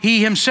he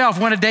himself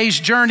went a day's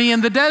journey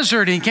in the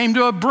desert. And he came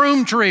to a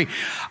broom tree.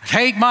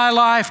 Take my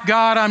life,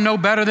 God, I'm no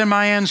better than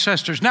my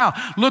ancestors. Now,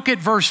 look at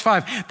verse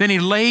 5. Then he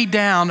lay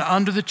down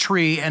under the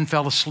tree and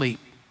fell asleep.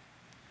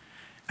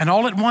 And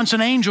all at once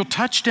an angel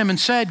touched him and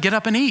said, get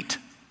up and eat.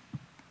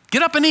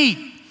 Get up and eat.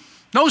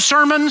 No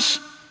sermons,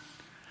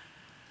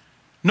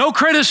 no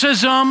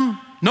criticism,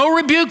 no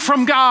rebuke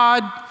from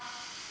God,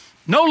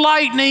 no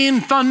lightning,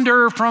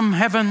 thunder from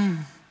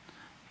heaven.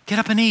 Get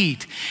up and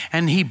eat.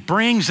 And he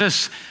brings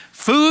us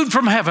food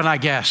from heaven, I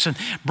guess, and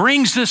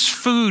brings this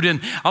food, and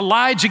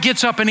Elijah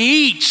gets up and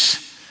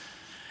eats.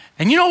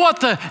 And you know what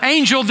the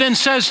angel then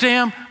says to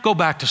him? Go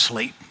back to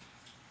sleep.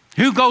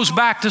 Who goes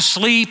back to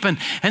sleep and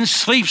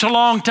sleeps a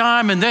long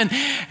time and then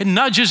it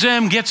nudges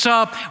him, gets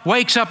up,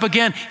 wakes up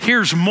again.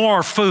 Here's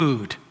more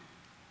food.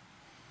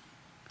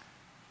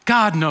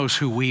 God knows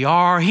who we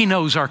are. He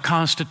knows our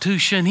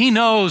constitution. He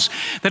knows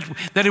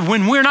that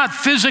when we're not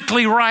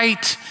physically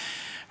right,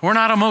 we're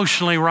not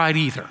emotionally right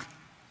either.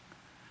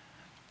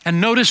 And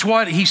notice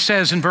what he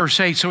says in verse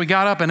 8. So he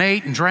got up and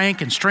ate and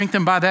drank, and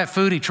strengthened by that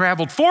food, he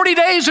traveled 40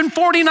 days and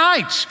 40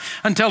 nights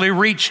until he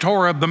reached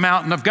Horeb, the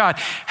mountain of God.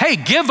 Hey,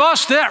 give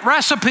us that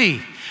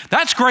recipe.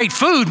 That's great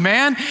food,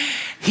 man.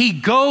 He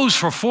goes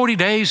for 40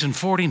 days and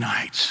 40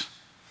 nights.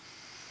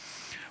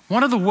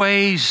 One of the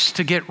ways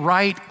to get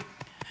right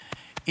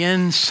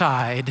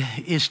inside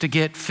is to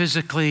get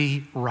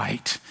physically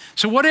right.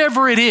 So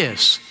whatever it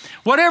is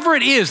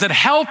that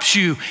helps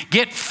you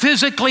get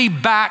physically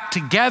back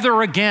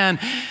together again,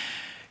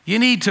 you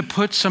need to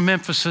put some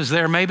emphasis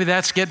there. Maybe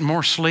that's getting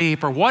more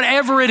sleep or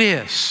whatever it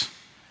is.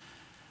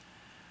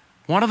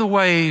 One of the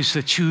ways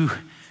that you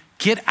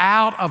get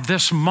out of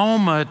this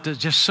moment that's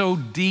just so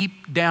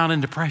deep down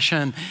in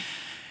depression,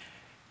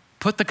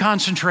 put the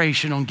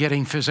concentration on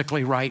getting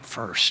physically right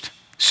first.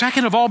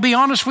 Second of all, be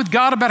honest with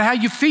God about how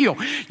you feel.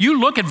 You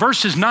look at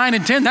verses 9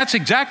 and 10, that's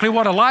exactly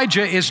what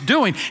Elijah is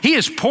doing. He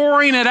is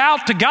pouring it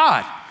out to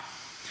God.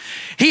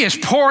 He is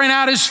pouring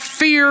out his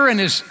fear and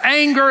his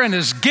anger and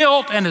his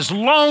guilt and his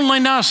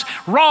loneliness,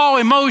 raw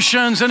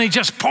emotions, and he's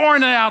just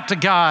pouring it out to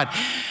God.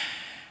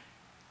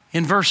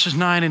 In verses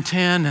 9 and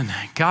 10, and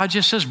God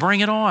just says, bring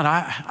it on.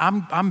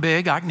 I'm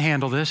big, I can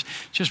handle this.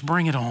 Just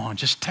bring it on.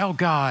 Just tell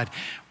God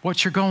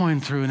what you're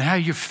going through and how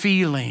you're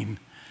feeling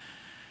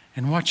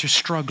and what you're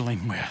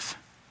struggling with.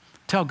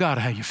 Tell God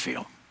how you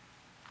feel.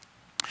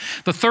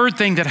 The third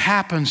thing that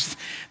happens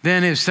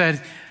then is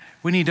that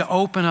we need to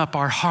open up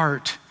our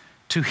heart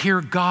to hear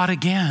God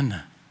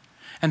again.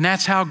 And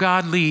that's how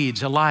God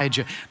leads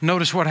Elijah.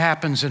 Notice what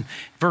happens in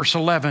verse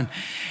 11.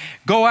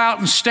 Go out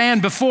and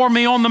stand before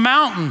me on the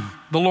mountain,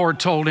 the Lord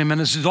told him.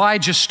 And as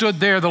Elijah stood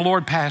there, the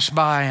Lord passed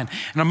by, and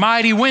a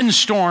mighty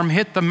windstorm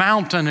hit the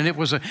mountain, and it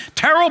was a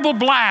terrible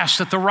blast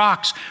that the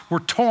rocks were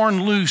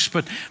torn loose,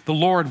 but the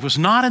Lord was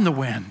not in the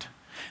wind.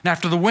 And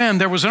after the wind,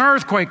 there was an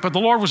earthquake, but the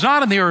Lord was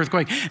not in the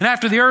earthquake. And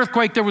after the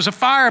earthquake, there was a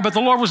fire, but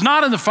the Lord was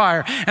not in the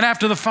fire. And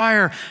after the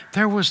fire,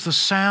 there was the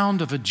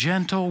sound of a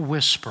gentle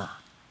whisper.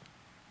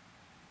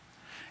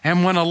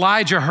 And when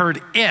Elijah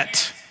heard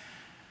it,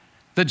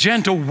 the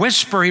gentle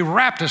whisper, he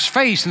wrapped his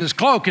face in his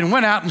cloak and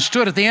went out and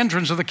stood at the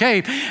entrance of the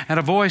cave. And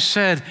a voice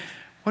said,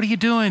 what are you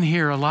doing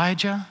here,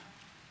 Elijah?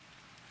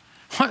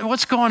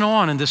 What's going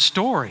on in this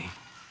story?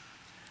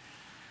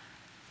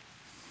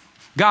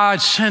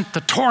 God sent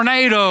the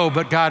tornado,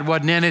 but God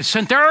wasn't in it.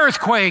 Sent the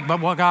earthquake, but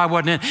God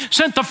wasn't in it.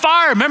 Sent the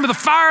fire. Remember the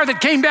fire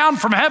that came down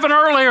from heaven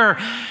earlier?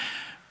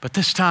 But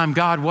this time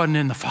God wasn't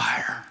in the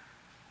fire.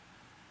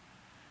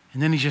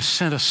 And then he just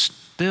sent a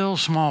still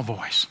small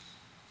voice.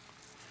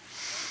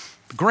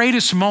 The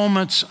greatest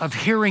moments of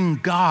hearing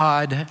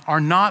God are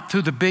not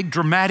through the big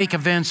dramatic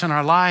events in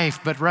our life,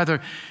 but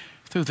rather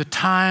through the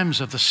times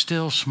of the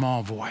still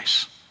small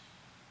voice.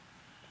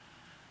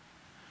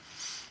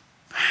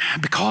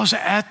 Because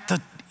at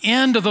the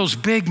end of those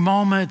big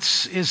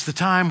moments is the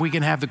time we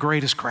can have the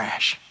greatest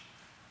crash.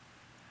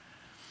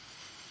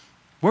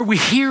 Where we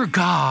hear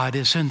God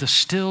is in the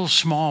still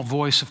small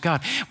voice of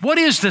God. What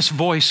is this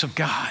voice of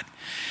God?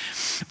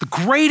 The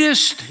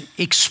greatest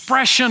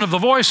expression of the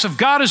voice of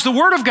God is the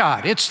Word of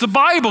God. It's the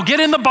Bible. Get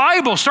in the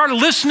Bible. Start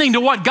listening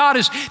to what God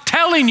is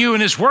telling you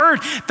in His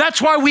Word.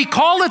 That's why we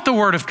call it the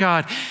Word of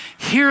God.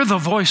 Hear the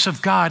voice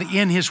of God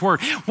in His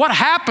Word. What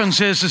happens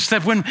is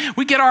that when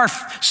we get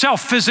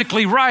ourselves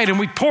physically right and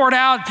we pour it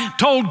out,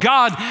 told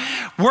God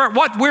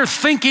what we're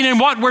thinking and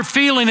what we're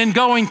feeling and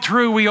going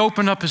through, we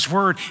open up His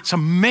Word. It's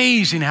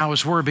amazing how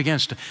His Word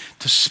begins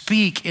to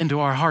speak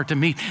into our heart, to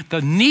meet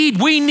the need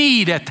we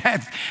need at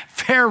that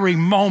very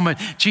moment.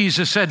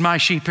 Jesus said, my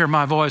sheep hear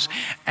my voice,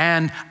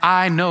 and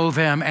I know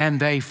them,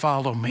 and they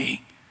follow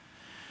me.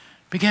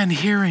 Begin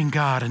hearing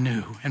God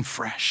anew and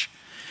fresh.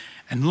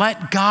 And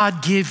let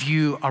God give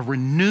you a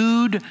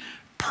renewed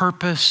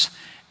purpose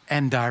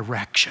and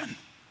direction.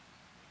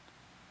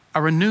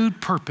 A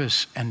renewed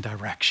purpose and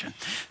direction.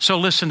 So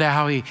listen to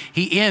how he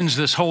ends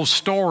this whole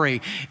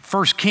story.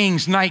 1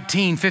 Kings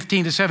 19,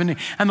 15 to 17.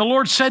 And the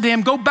Lord said to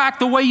him, go back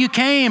the way you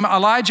came,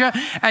 Elijah,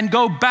 and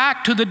go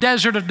back to the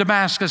desert of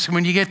Damascus. And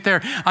when you get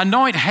there,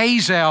 anoint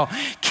Hazael,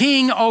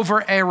 king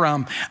over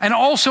Aram, and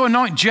also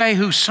anoint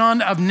Jehu,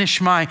 son of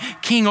Nishmi,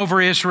 king over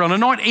Israel. And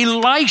anoint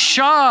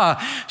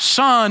Elisha,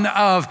 son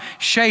of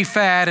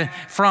Shaphat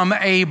from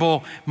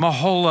Abel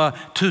Meholah,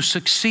 to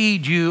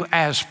succeed you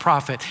as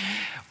prophet.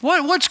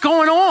 What's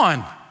going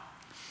on?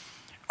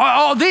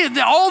 All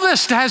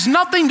this has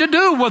nothing to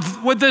do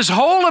with this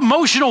whole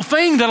emotional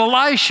thing that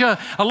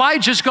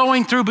Elijah's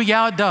going through, but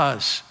yeah, it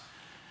does.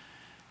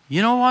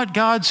 You know what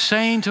God's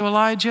saying to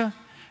Elijah?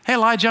 Hey,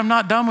 Elijah, I'm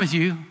not done with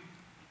you.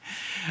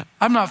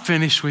 I'm not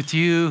finished with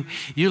you.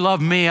 You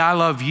love me, I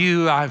love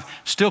you. I've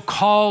still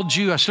called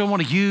you. I still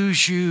want to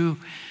use you.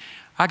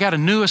 I got a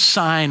new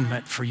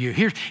assignment for you.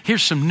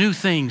 Here's some new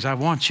things I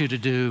want you to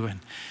do. And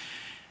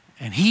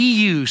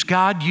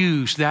God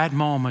used that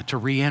moment to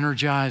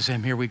re-energize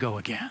him. Here we go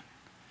again.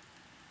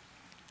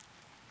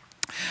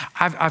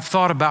 I've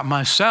thought about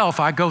myself.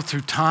 I go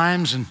through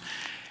times and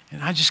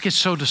I just get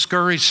so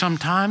discouraged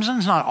sometimes, and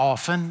it's not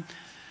often.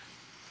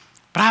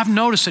 But I've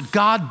noticed that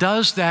God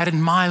does that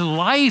in my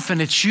life,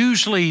 and it's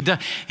usually,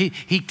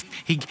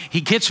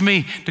 he gets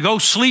me to go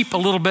sleep a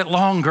little bit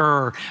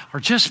longer or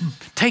just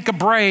take a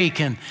break.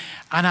 And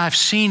I've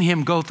seen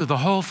him go through the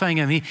whole thing,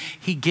 and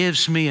he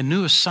gives me a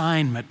new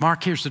assignment.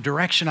 Mark, here's the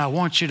direction I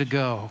want you to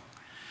go.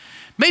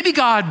 Maybe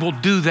God will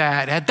do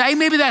that.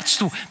 Maybe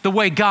that's the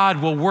way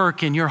God will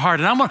work in your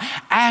heart. And I'm going to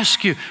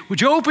ask you, would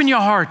you open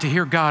your heart to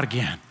hear God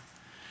again?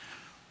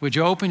 Would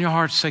you open your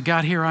heart to say,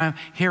 God,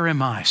 here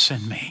am I,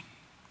 send me.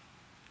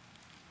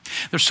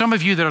 There's some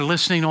of you that are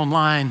listening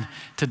online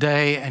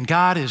today, and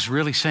God is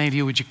really saying to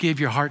you, would you give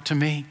your heart to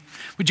me?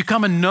 Would you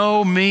come and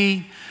know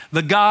me?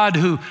 The God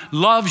who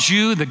loves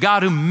you, the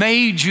God who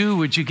made you,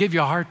 would you give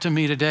your heart to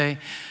me today?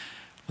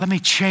 Let me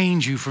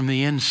change you from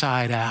the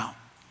inside out.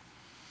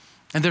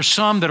 And there's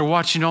some that are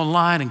watching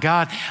online and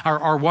God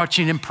are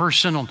watching in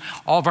person on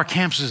all of our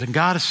campuses, and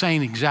God is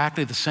saying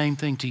exactly the same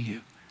thing to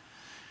you.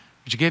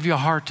 Would you give your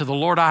heart to the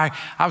Lord? I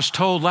was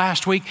told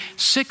last week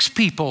 6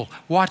 people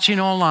watching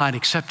online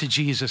accepted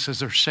Jesus as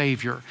their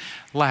Savior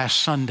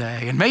last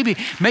Sunday. And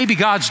maybe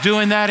God's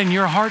doing that in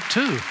your heart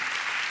too.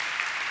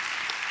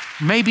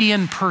 Maybe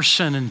in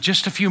person, in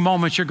just a few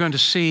moments, you're going to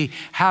see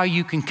how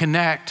you can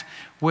connect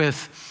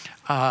with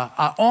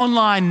an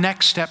online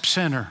Next Step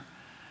Center.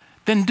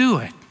 Then do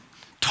it.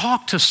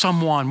 Talk to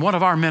someone, one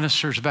of our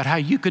ministers, about how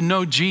you can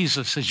know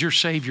Jesus as your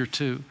Savior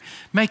too.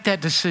 Make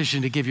that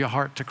decision to give your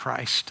heart to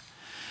Christ.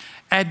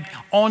 And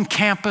on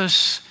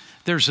campus,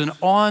 there's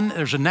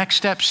a Next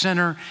Step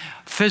Center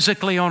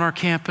physically on our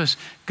campus.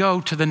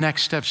 Go to the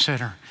Next Step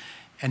Center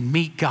and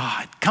meet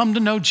God. Come to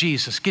know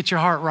Jesus. Get your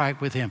heart right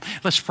with him.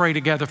 Let's pray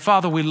together.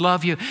 Father, we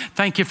love you.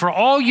 Thank you for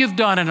all you've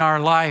done in our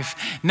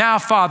life. Now,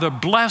 Father,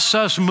 bless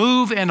us.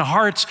 Move in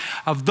hearts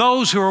of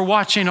those who are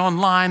watching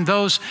online,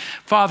 those,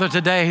 Father,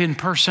 today in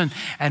person,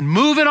 and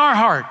move in our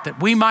heart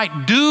that we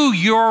might do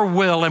your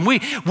will, and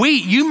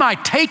you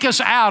might take us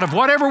out of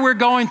whatever we're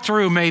going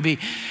through maybe,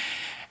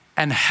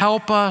 and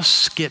help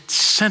us get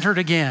centered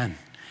again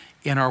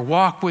in our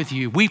walk with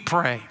you. We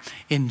pray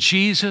in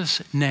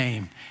Jesus'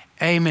 name.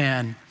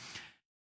 Amen